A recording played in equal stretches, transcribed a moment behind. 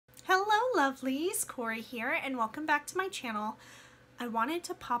lovelies, Cory here, and welcome back to my channel. I wanted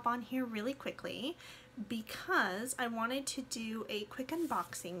to pop on here really quickly because I wanted to do a quick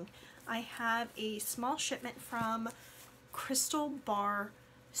unboxing. I have a small shipment from Crystal Bar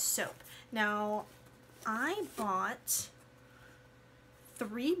Soap. Now, I bought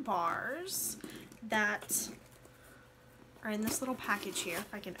 3 bars that are in this little package here,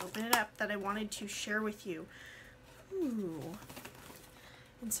 if I can open it up, that I wanted to share with you. Ooh.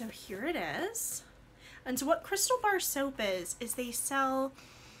 And so here it is. And so what Crystal Bar Soap is they sell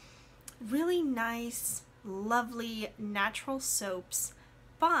really nice, lovely, natural soaps,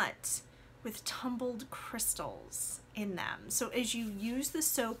 but with tumbled crystals in them. So as you use the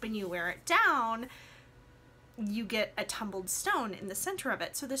soap and you wear it down, you get a tumbled stone in the center of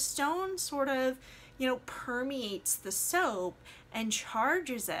it. So the stone sort of, permeates the soap and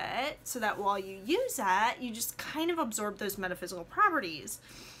charges it so that while you use it, you just kind of absorb those metaphysical properties.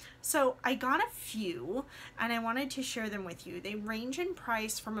 So I got a few and I wanted to share them with you. They range in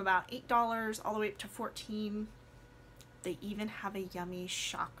price from about $8 all the way up to $14. They even have a yummy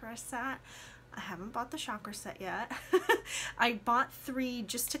chakra set. I haven't bought the chakra set yet. I bought 3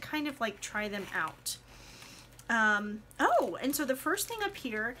 just to kind of like try them out. Oh, and so the first thing up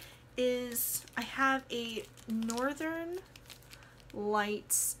here is I have a Northern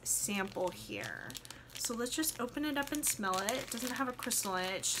Lights sample here. So let's just open it up and smell it. It doesn't have a crystal in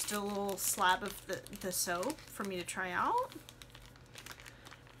it. It's just a little slab of the soap for me to try out.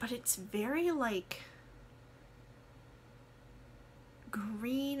 But it's very like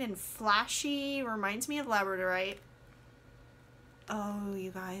green and flashy. Reminds me of Labradorite. Oh,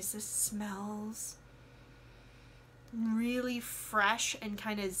 you guys, this smells really fresh and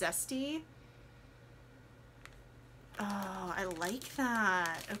kind of zesty. Oh, I like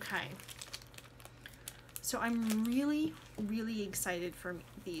that. Okay. So I'm really, really excited for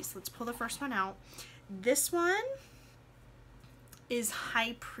these. Let's pull the first one out. This one is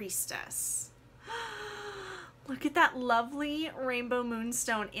High Priestess. Look at that lovely rainbow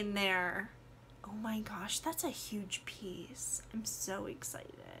moonstone in there. Oh my gosh, that's a huge piece. I'm so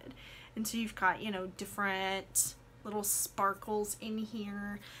excited. And so you've got, different little sparkles in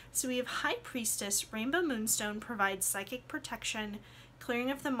here. So we have High Priestess. Rainbow Moonstone provides psychic protection, clearing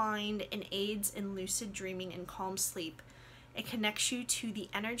of the mind, and aids in lucid dreaming and calm sleep. It connects you to the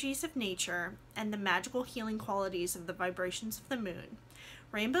energies of nature and the magical healing qualities of the vibrations of the moon.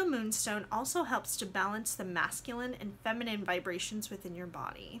 Rainbow Moonstone also helps to balance the masculine and feminine vibrations within your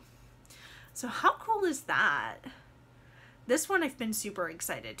body. So how cool is that? This one I've been super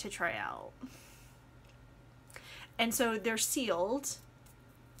excited to try out. And so they're sealed.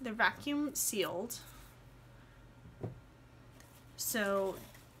 They're vacuum sealed. So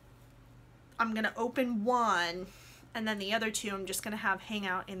I'm going to open one, and then the other 2 I'm just going to have hang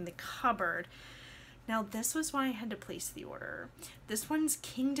out in the cupboard. Now this was why I had to place the order. This one's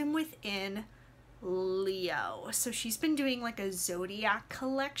Kingdom Within Leo. So she's been doing like a zodiac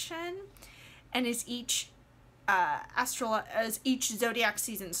collection, and as each zodiac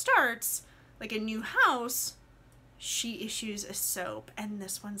season starts, like a new house, she issues a soap, and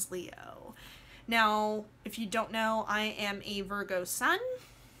this one's Leo. Now, if you don't know, I am a Virgo sun,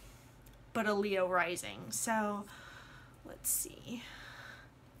 but a Leo rising. So let's see.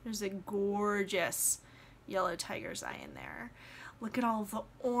 There's a gorgeous yellow tiger's eye in there. Look at all the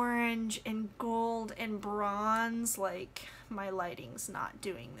orange and gold and bronze. Like, my lighting's not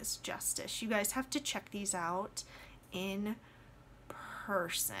doing this justice. You guys have to check these out in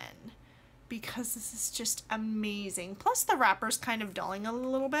person, because this is just amazing. Plus the wrapper's kind of dulling a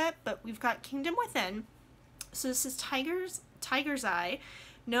little bit, but we've got Kingdom Within. So this is Tiger's Eye,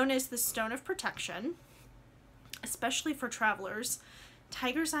 known as the Stone of Protection, especially for travelers.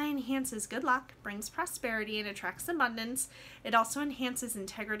 Tiger's Eye enhances good luck, brings prosperity, and attracts abundance. It also enhances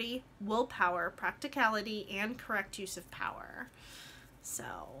integrity, willpower, practicality, and correct use of power.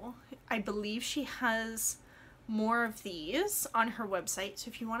 So I believe she has more of these on her website, so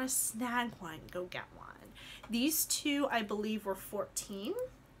if you want to snag one, go get one. These 2 I believe were $14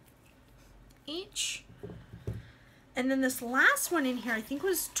 each, and then this last one in here I think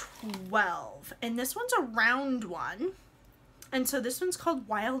was $12, and this one's a round one, and so this one's called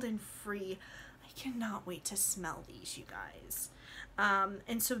Wild and Free. I cannot wait to smell these, you guys.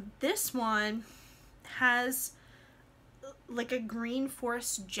 And so this one has like a green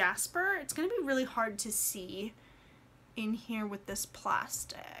forest jasper. It's gonna be really hard to see in here with this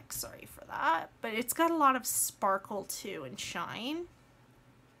plastic, sorry for that, but it's got a lot of sparkle too and shine,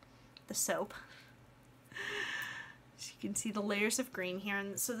 the soap. So you can see the layers of green here,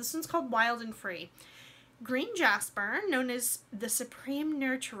 and so this one's called Wild and Free. Green jasper, known as the supreme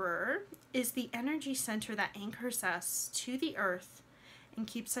nurturer, is the energy center that anchors us to the earth and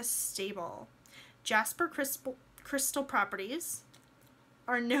keeps us stable. Jasper crystal properties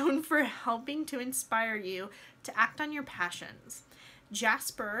are known for helping to inspire you to act on your passions.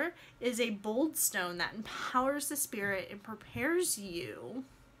 Jasper is a bold stone that empowers the spirit and prepares you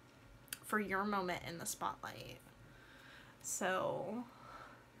for your moment in the spotlight. So,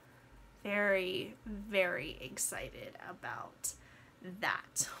 very, very excited about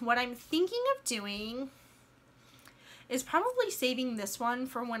that. What I'm thinking of doing is probably saving this one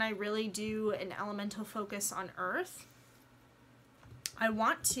for when I really do an elemental focus on Earth. I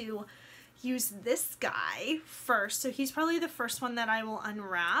want to use this guy first, so he's probably the first one that I will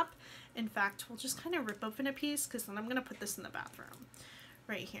unwrap. In fact, we'll just kind of rip open a piece, because then I'm going to put this in the bathroom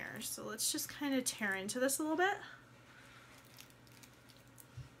right here. So let's just kind of tear into this a little bit.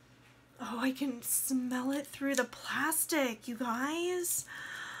 Oh, I can smell it through the plastic, you guys.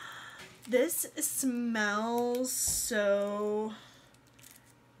 This smells so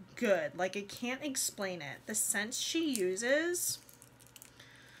good. Like, I can't explain it. The scents she uses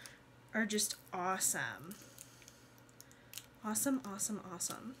are just awesome. Awesome, awesome,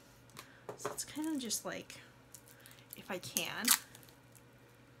 awesome. So it's kind of just like, if I can.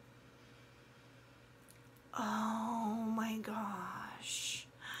 Oh my gosh.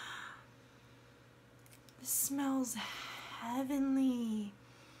 This smells heavenly.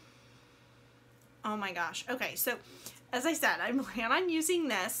 Oh my gosh. Okay, so as I said, I plan on using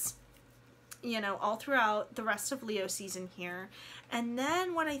this, you know, all throughout the rest of Leo season here. And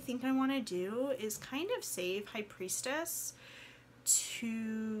then what I think I want to do is kind of save High Priestess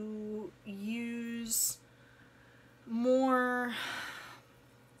to use more,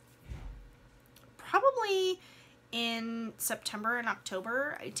 probably in September and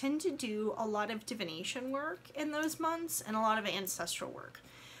October. I tend to do a lot of divination work in those months and a lot of ancestral work.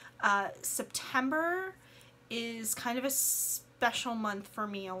 September is kind of a special month for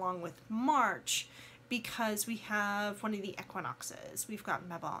me, along with March, because we have one of the equinoxes. We've got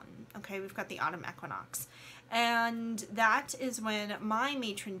Mabon, okay? We've got the autumn equinox. And that is when my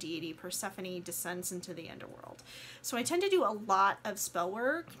matron deity, Persephone, descends into the underworld. So I tend to do a lot of spell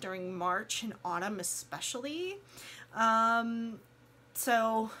work during March and autumn especially.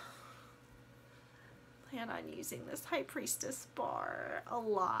 So plan on using this High Priestess bar a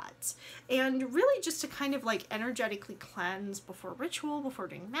lot, and really just to kind of like energetically cleanse before ritual, before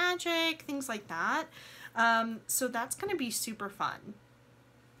doing magic, things like that. So that's going to be super fun.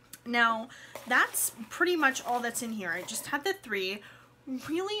 Now that's pretty much all that's in here. I just had the 3.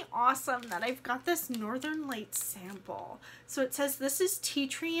 Really awesome that I've got this Northern Lights sample. So it says this is tea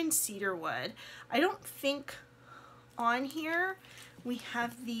tree and cedar wood. I don't think on here we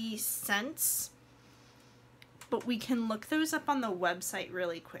have the scents, but we can look those up on the website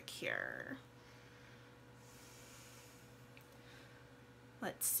really quick here.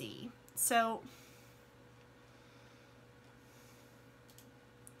 Let's see. So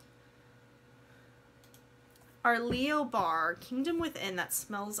our Leo bar, Kingdom Within, that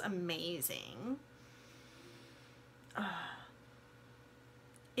smells amazing,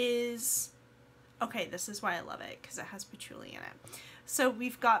 is, okay, this is why I love it, because it has patchouli in it. So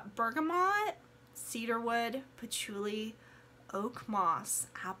we've got bergamot, cedarwood, patchouli, oak moss,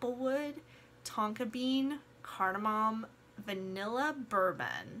 applewood, tonka bean, cardamom, vanilla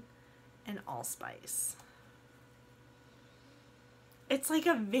bourbon, and allspice. It's like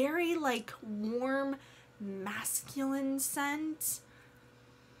a very like warm, masculine scent.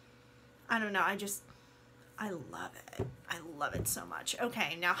 I don't know, I love it. I love it so much.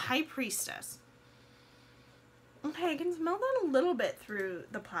 Okay, now High Priestess. Okay, I can smell that a little bit through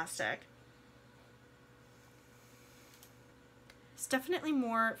the plastic. It's definitely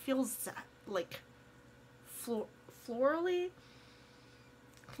more, feels like florally,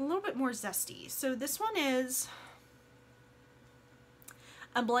 a little bit more zesty. So this one is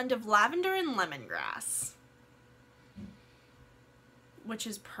a blend of lavender and lemongrass, which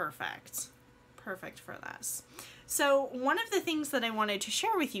is perfect. Perfect for this. So one of the things that I wanted to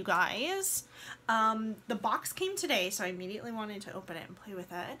share with you guys, the box came today, so I immediately wanted to open it and play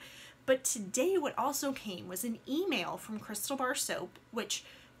with it. But today what also came was an email from Crystal Bar Soap, which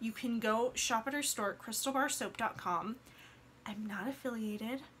you can go shop at her store at crystalbarsoap.com. I'm not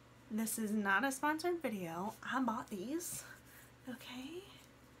affiliated. This is not a sponsored video. I bought these. Okay?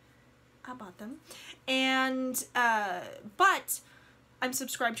 I bought them. And, but I'm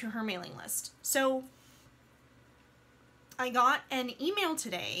subscribed to her mailing list. So I got an email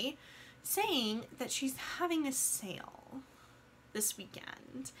today saying that she's having a sale. this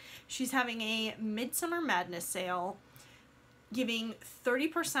weekend. She's having a Midsummer Madness sale, giving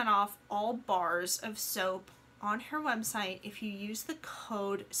 30% off all bars of soap on her website if you use the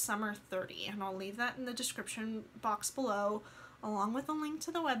code SUMMER30, and I'll leave that in the description box below along with a link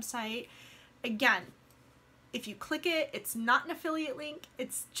to the website. Again, if you click it, it's not an affiliate link,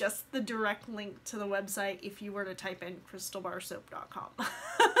 it's just the direct link to the website if you were to type in crystalbarsoap.com.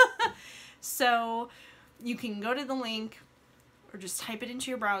 So you can go to the link or just type it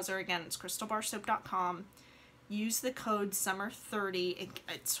into your browser. Again, it's crystalbarsoap.com. Use the code SUMMER30.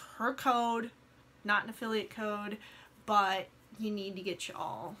 It's her code, not an affiliate code, but you need to get you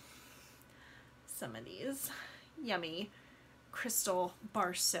all some of these yummy crystal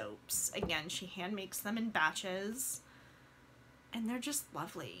bar soaps. Again, she hand makes them in batches, and they're just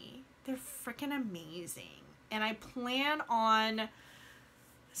lovely. They're freaking amazing. And I plan on,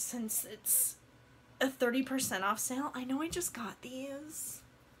 since it's a 30% off sale, I know I just got these,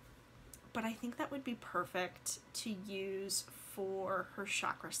 but I think that would be perfect to use for her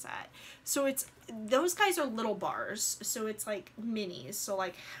chakra set. So it's, those guys are little bars, so it's like minis, so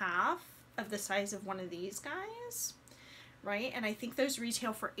like half of the size of one of these guys, right? And I think those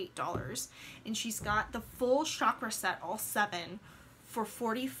retail for $8, and she's got the full chakra set, all 7, for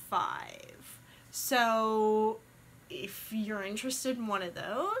 $45. So if you're interested in one of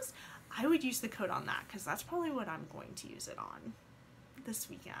those, I would use the code on that, because that's probably what I'm going to use it on this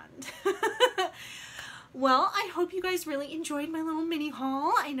weekend. Well, I hope you guys really enjoyed my little mini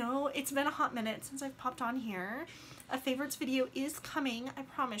haul. I know it's been a hot minute since I've popped on here. A favorites video is coming, I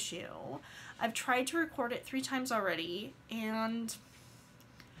promise you. I've tried to record it 3 times already, and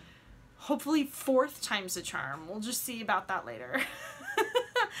hopefully 4th time's a charm. We'll just see about that later.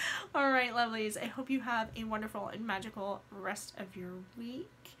 Alright, lovelies, I hope you have a wonderful and magical rest of your week.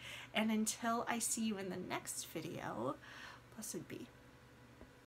 And until I see you in the next video, blessed be.